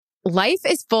Life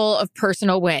is full of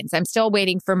personal wins. I'm still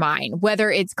waiting for mine.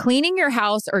 Whether it's cleaning your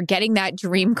house or getting that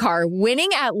dream car, winning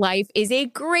at life is a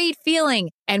great feeling.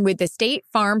 And with the State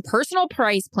Farm Personal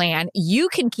Price Plan, you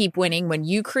can keep winning when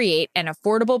you create an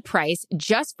affordable price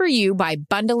just for you by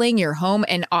bundling your home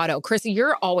and auto. Krista,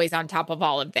 you're always on top of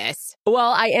all of this.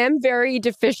 Well, I am very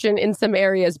deficient in some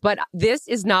areas, but this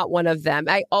is not one of them.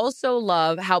 I also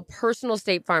love how personal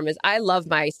State Farm is. I love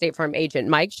my State Farm agent,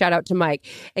 Mike. Shout out to Mike.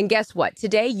 And guess what?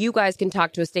 Today, you guys can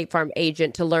talk to a State Farm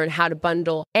agent to learn how to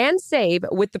bundle and save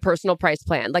with the Personal Price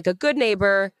Plan. Like a good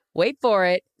neighbor, wait for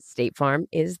it, State Farm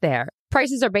is there.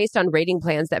 Prices are based on rating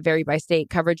plans that vary by state.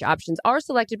 Coverage options are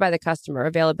selected by the customer.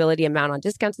 Availability, amount on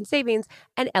discounts and savings,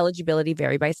 and eligibility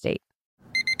vary by state.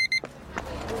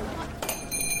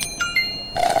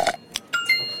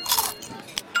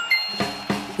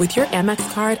 With your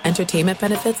Amex card, entertainment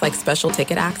benefits like special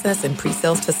ticket access and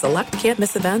pre-sales to select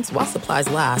can't-miss events while supplies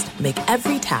last make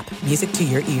every tap music to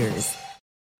your ears.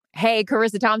 Hey,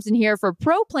 Carissa Thompson here for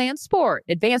Pro Plan Sport,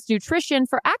 advanced nutrition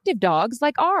for active dogs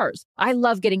like ours. I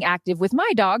love getting active with my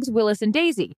dogs, Willis and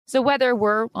Daisy. So whether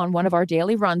we're on one of our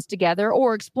daily runs together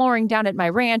or exploring down at my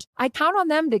ranch, I count on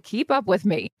them to keep up with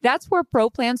me. That's where Pro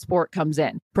Plan Sport comes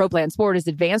in. Pro Plan Sport is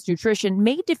advanced nutrition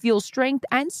made to fuel strength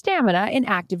and stamina in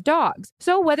active dogs.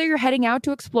 So whether you're heading out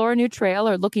to explore a new trail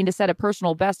or looking to set a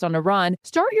personal best on a run,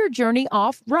 start your journey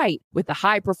off right with the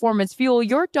high-performance fuel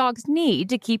your dogs need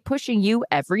to keep pushing you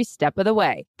every step of the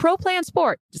way. Pro Plan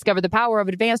Sport. Discover the power of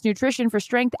advanced nutrition for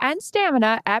strength and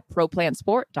stamina at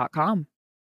ProPlansport.com.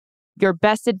 Your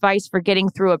best advice for getting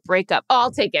through a breakup. Oh,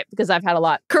 I'll take it because I've had a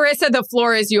lot. Carissa, the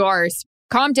floor is yours.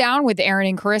 Calm Down with Aaron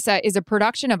and Carissa is a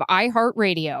production of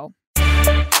iHeartRadio.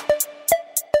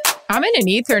 I'm in an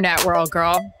Ethernet world,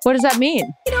 girl. What does that mean?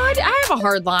 You know, I have a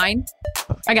hard line.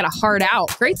 I got a hard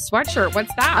out. Great sweatshirt.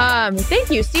 What's that? Thank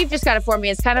you. Steve just got it for me.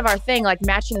 It's kind of our thing, like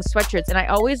matching sweatshirts. And I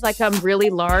always like them really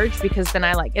large because then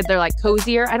they're like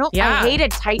cozier. I hate a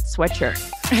tight sweatshirt.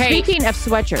 Hey, speaking of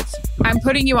sweatshirts, I'm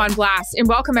putting you on blast and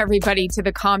welcome everybody to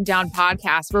the Calm Down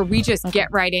podcast where we just get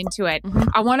right into it. Mm-hmm.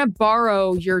 I want to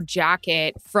borrow your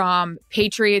jacket from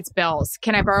Patriots Bills.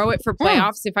 Can I borrow it for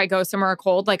playoffs if I go somewhere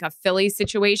cold, like a Philly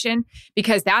situation?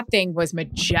 Because that thing was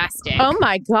majestic. Oh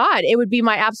my God. It would be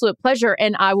my absolute pleasure.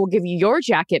 And I will give you your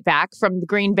jacket back from the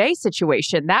Green Bay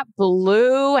situation. That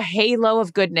blue halo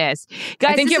of goodness.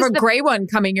 Guys, I think you have a gray one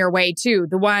coming your way too.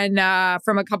 The one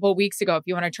from a couple of weeks ago, if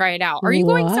you want to try it out. Are you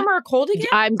going somewhere cold again?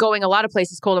 I'm going a lot of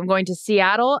places cold. I'm going to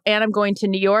Seattle and I'm going to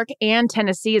New York, and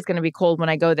Tennessee is going to be cold when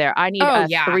I go there. I need a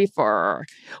 3-for.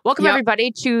 Welcome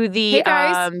everybody to the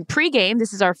pregame.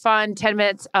 This is our fun 10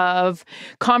 minutes of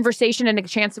conversation and a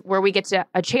chance where we get to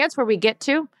a time where we get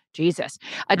to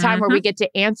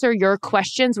answer your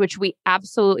questions, which we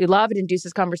absolutely love. It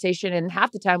induces conversation, and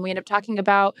half the time we end up talking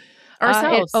about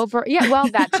ourselves.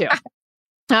 That too.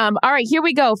 All right, here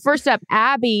we go. First up,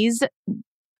 Abby's.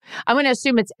 I'm going to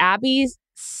assume it's Abby's.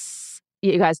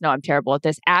 You guys know I'm terrible at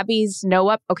this. Abby's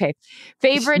Okay.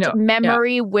 Favorite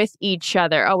memory with each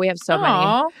other. Oh, we have so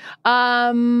many.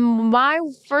 My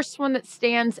first one that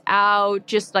stands out,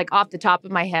 just like off the top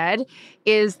of my head,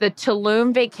 is the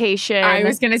Tulum vacation. I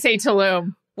was going to say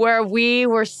Tulum. Where we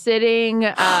were sitting,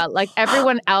 like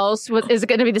everyone else is it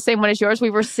going to be the same one as yours? We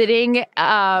were sitting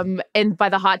by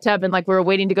the hot tub and like we were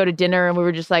waiting to go to dinner, and we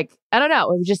were just like, I don't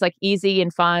know, it was just like easy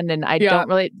and fun, and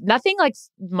nothing like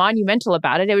monumental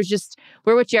about it. It was just,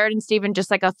 we're with Jared and Steven, just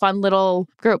like a fun little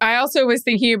group. I also was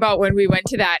thinking about when we went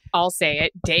to that, I'll say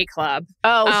it, day club.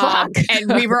 Oh, fuck.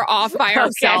 And we were off by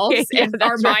ourselves and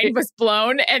our mind was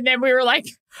blown. And then we were like,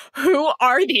 who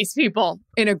are these people?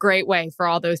 In a great way for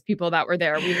all those people that were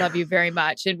there. We love you very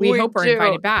much. And we hope we're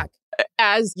invited back.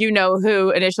 As you know,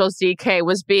 who initials DK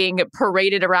was being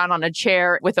paraded around on a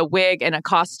chair with a wig and a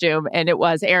costume. And it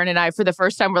was Aaron and I, for the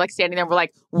first time, we're like standing there. We're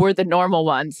like, we're the normal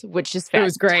ones, which is fantastic. It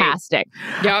was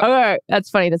great. Yep. All right. That's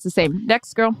funny. That's the same.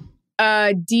 Next, girl.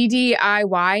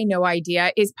 DDIY, no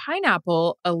idea. Is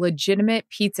pineapple a legitimate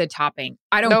pizza topping?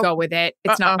 I don't go with it.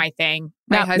 It's not my thing.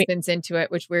 My husband's into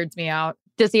it, which weirds me out.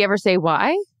 Does he ever say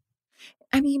why?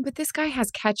 I mean, but this guy has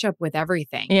ketchup with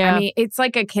everything. Yeah. I mean, it's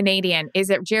like a Canadian. Is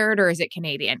it Jared or is it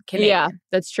Canadian? Yeah,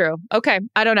 that's true. Okay.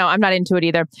 I don't know. I'm not into it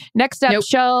either. Next up,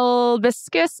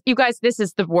 Shelbiscus. You guys, this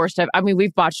is the worst.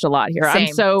 We've botched a lot here. I'm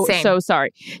so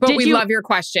sorry. But we love your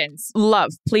questions.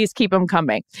 Please keep them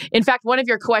coming. In fact, one of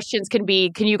your questions can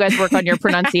you guys work on your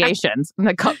pronunciations?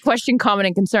 The question, comment,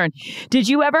 and concern. Did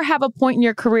you ever have a point in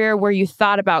your career where you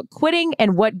thought about quitting,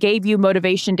 and what gave you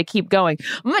motivation to keep going?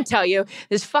 I'm going to tell you,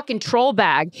 this fucking troll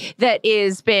bag that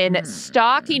has been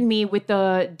stalking me with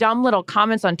the dumb little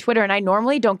comments on Twitter. And I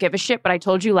normally don't give a shit, but I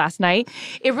told you last night,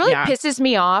 it really pisses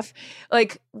me off.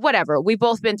 Like, whatever. We've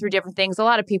both been through different things. A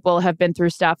lot of people have been through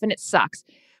stuff and it sucks.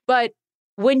 But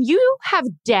when you have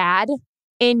dad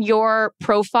in your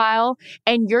profile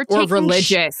and you're taking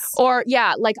religious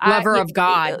lover of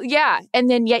God. And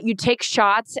then yet you take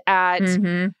shots at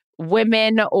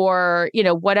women or,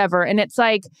 whatever. And it's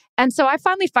like, and so I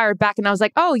finally fired back and I was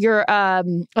like, oh, you're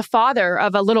a father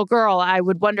of a little girl. I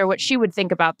would wonder what she would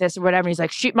think about this or whatever. And he's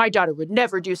like, my daughter would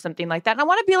never do something like that. And I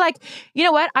want to be like, you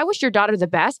know what? I wish your daughter the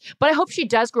best, but I hope she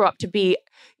does grow up to be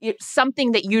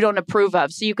something that you don't approve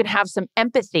of. So you can have some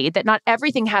empathy that not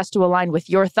everything has to align with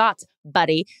your thoughts,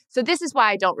 buddy. So this is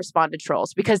why I don't respond to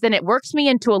trolls, because then it works me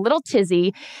into a little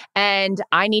tizzy and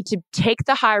I need to take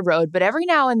the high road. But every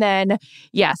now and then,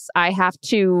 yes, I have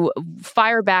to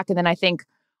fire back. And then I think,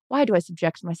 why do I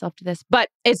subject myself to this? But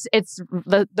it's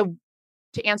the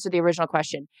to answer the original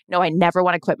question. No, I never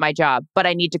want to quit my job, but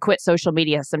I need to quit social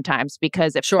media sometimes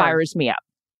because it fires me up.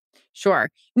 Sure.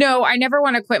 No, I never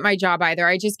want to quit my job either.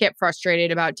 I just get frustrated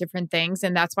about different things.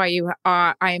 And that's why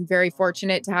I am very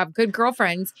fortunate to have good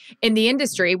girlfriends in the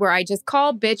industry where I just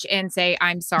call, bitch, and say,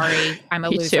 I'm sorry, I'm a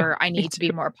loser. I need to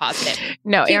be more positive.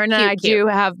 No, Erin and I do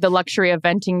have the luxury of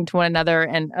venting to one another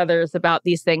and others about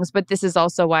these things. But this is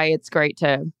also why it's great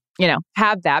to,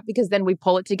 have that, because then we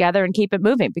pull it together and keep it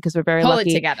moving because we're very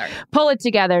lucky. Pull it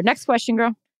together. Next question,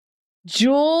 girl.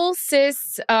 Jewel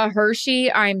Sis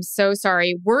Hershey, I'm so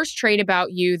sorry. Worst trait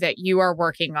about you that you are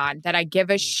working on, that I give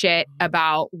a shit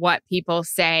about what people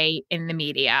say in the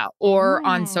media or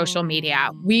on social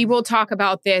media. We will talk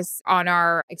about this on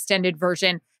our extended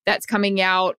version that's coming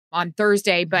out on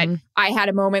Thursday, but I had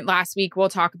a moment last week. We'll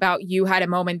talk about, you had a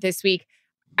moment this week.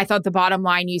 I thought the bottom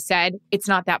line you said, it's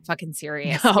not that fucking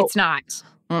serious. No. It's not.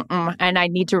 And I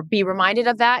need to be reminded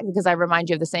of that because I remind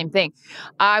you of the same thing.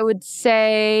 I would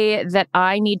say that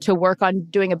I need to work on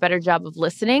doing a better job of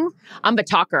listening. I'm a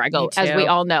talker. I go, as we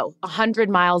all know, 100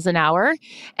 miles an hour.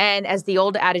 And as the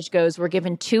old adage goes, we're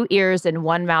given 2 ears and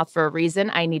 1 mouth for a reason.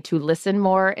 I need to listen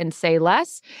more and say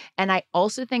less. And I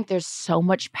also think there's so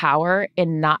much power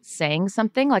in not saying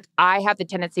something. Like, I have the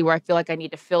tendency where I feel like I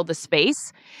need to fill the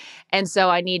space. And so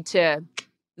I need to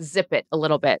zip it a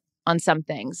little bit on some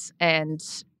things and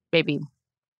maybe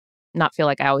not feel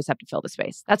like I always have to fill the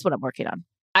space. That's what I'm working on.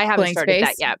 I haven't started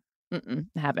that yet.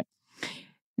 I haven't.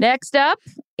 Next up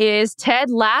is Ted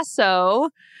Lasso.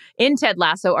 In Ted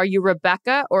Lasso, are you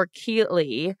Rebecca or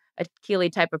Keely? A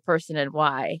Keely type of person, and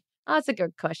why? Oh, that's a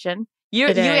good question. You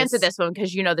answer this one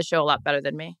because you know the show a lot better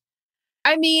than me.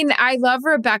 I mean, I love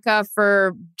Rebecca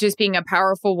for just being a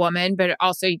powerful woman, but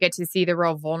also you get to see the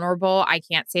real vulnerable, I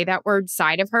can't say that word,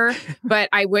 side of her. But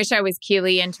I wish I was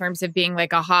Keely in terms of being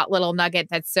like a hot little nugget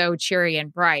that's so cheery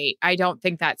and bright. I don't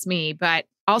think that's me, but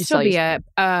I'll still be an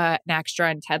extra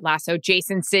in Ted Lasso.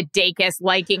 Jason Sudeikis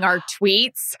liking our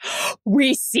tweets.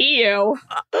 We see you.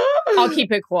 I'll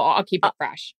keep it cool. I'll keep it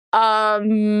fresh.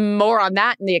 More on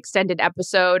that in the extended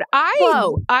episode.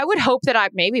 I would hope that I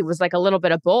maybe was like a little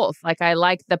bit of both. Like, I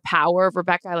like the power of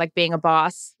Rebecca. I like being a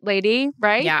boss lady,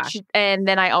 right? Yeah. And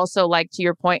then I also like, to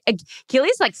your point,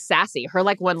 Keely's like sassy. Her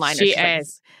like one-liner. She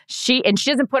is. She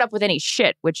doesn't put up with any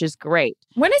shit, which is great.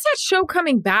 When is that show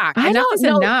coming back? Enough is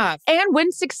enough. And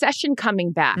when's Succession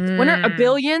coming back? When are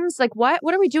Billions? Like, what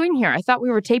are we doing here? I thought we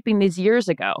were taping these years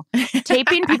ago.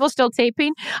 Taping? People still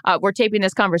taping? We're taping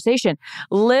this conversation.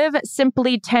 Live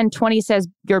Simply 1020 says,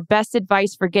 your best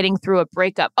advice for getting through a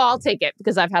breakup. Oh, I'll take it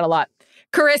because I've had a lot.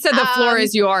 Carissa, the floor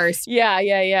is yours.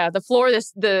 Yeah. The floor,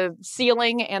 the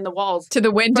ceiling, and the walls. To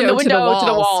the window, to the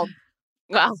wall.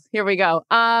 Well, here we go.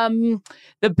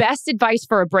 The best advice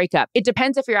for a breakup. It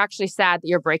depends if you're actually sad that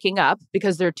you're breaking up,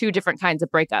 because there are 2 different kinds of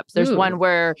breakups. There's one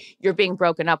where you're being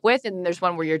broken up with, and there's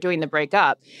one where you're doing the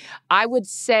breakup. I would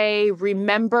say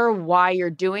remember why you're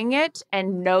doing it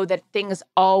and know that things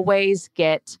always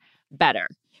get better.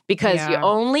 Because you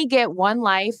only get one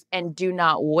life, and do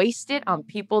not waste it on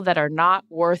people that are not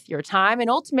worth your time. And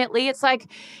ultimately, it's like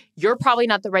you're probably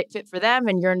not the right fit for them,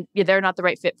 and they're not the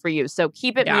right fit for you. So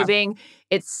keep it moving.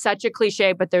 It's such a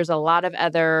cliche, but there's a lot of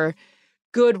other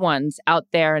good ones out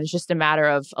there. And it's just a matter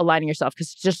of aligning yourself,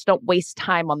 because just don't waste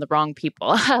time on the wrong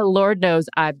people. Lord knows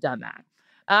I've done that.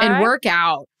 Work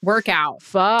out.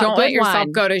 Don't let yourself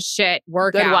go to shit.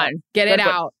 Work out. Get it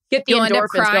out. You'll end up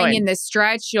crying in the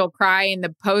stretch. You'll cry in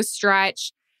the post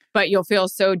stretch, but you'll feel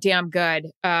so damn good.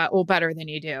 Better than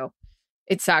you do.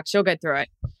 It sucks. You'll get through it.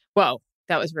 Whoa,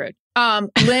 that was rude.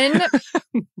 Lynn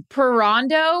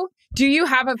Perrondo, Do you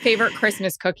have a favorite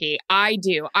Christmas cookie? I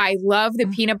do. I love the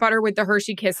peanut butter with the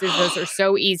Hershey Kisses. Those are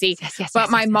so easy.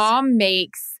 But my mom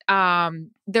makes,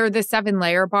 they're the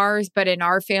 7-layer bars, but in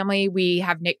our family, we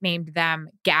have nicknamed them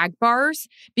gag bars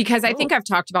because I think I've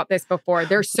talked about this before.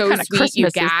 They're so sweet,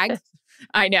 you gag.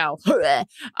 I know.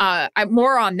 I'm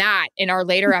more on that in our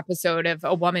later episode of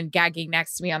a woman gagging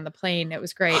next to me on the plane. It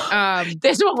was great.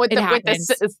 This one with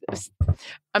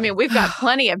I mean, we've got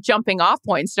plenty of jumping off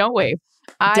points, don't we?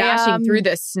 Dashing through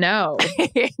the snow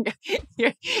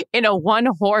in a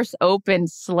 1-horse open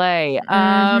sleigh.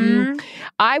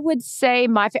 I would say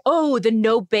the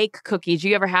no bake cookies.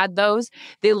 You ever had those?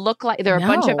 They look like they're a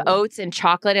bunch of oats and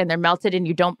chocolate, and they're melted, and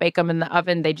you don't bake them in the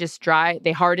oven. They just dry.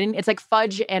 They harden. It's like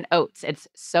fudge and oats. It's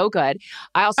so good.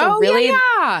 I also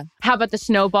How about the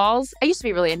snowballs? I used to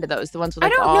be really into those. The ones with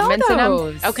like almonds in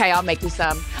them. Okay, I'll make you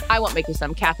some. I won't make you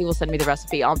some. Kathy will send me the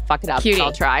recipe. I'll fuck it up. Cutie.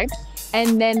 I'll try.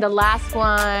 And then the last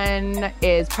one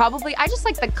is probably, I just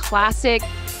like the classic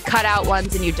cutout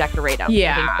ones and you decorate them.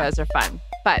 Yeah. I think those are fun.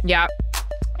 But yeah.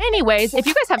 Anyways, if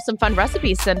you guys have some fun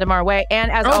recipes, send them our way.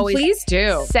 And as always, please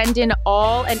do. Send in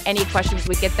all and any questions.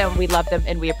 We get them. We love them.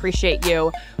 And we appreciate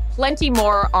you. Plenty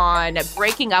more on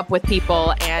breaking up with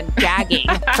people and gagging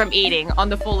from eating on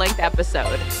the full-length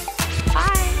episode.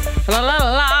 Bye. La la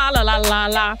la la la la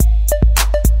la.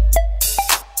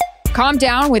 Calm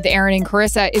Down with Aaron and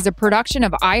Carissa is a production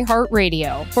of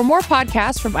iHeartRadio. For more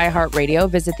podcasts from iHeartRadio,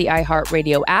 visit the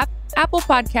iHeartRadio app, Apple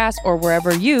Podcasts, or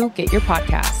wherever you get your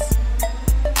podcasts.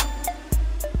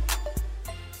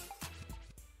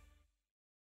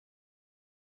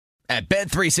 At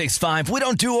Bet365, we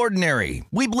don't do ordinary.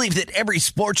 We believe that every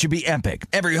sport should be epic.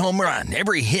 Every home run,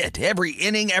 every hit, every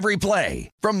inning, every play.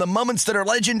 From the moments that are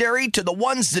legendary to the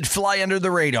ones that fly under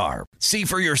the radar. See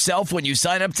for yourself when you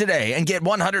sign up today and get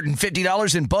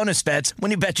 $150 in bonus bets when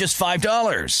you bet just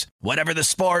 $5. Whatever the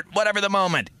sport, whatever the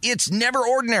moment, it's never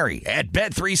ordinary at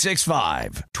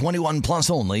Bet365. 21 plus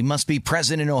only. Must be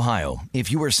present in Ohio.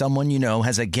 If you or someone you know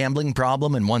has a gambling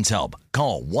problem and wants help,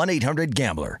 call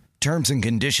 1-800-GAMBLER. Terms and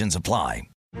conditions apply.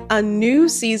 A new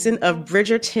season of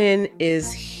Bridgerton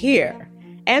is here.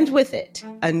 And with it,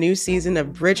 a new season of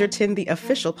Bridgerton, the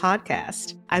official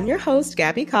podcast. I'm your host,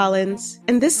 Gabby Collins.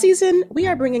 And this season, we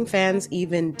are bringing fans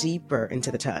even deeper into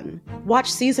the ton.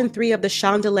 Watch season 3 of the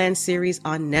Shondaland series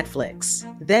on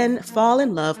Netflix. Then fall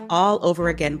in love all over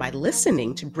again by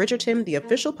listening to Bridgerton, the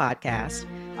official podcast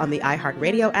on the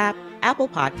iHeartRadio app, Apple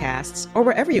Podcasts, or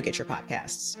wherever you get your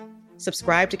podcasts.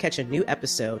 Subscribe to catch a new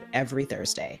episode every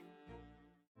Thursday.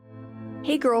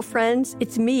 Hey girlfriends,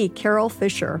 it's me, Carol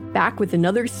Fisher, back with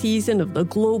another season of the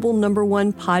global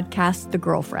 #1 podcast, The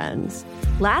Girlfriends.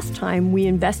 Last time, we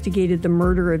investigated the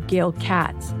murder of Gail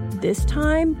Katz. This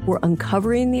time, we're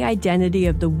uncovering the identity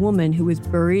of the woman who was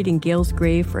buried in Gail's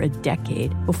grave for a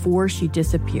decade before she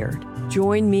disappeared.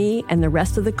 Join me and the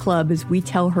rest of the club as we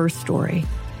tell her story.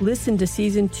 Listen to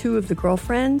Season 2 of The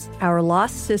Girlfriends, Our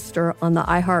Lost Sister on the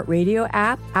iHeartRadio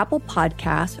app, Apple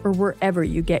Podcasts, or wherever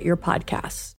you get your podcasts.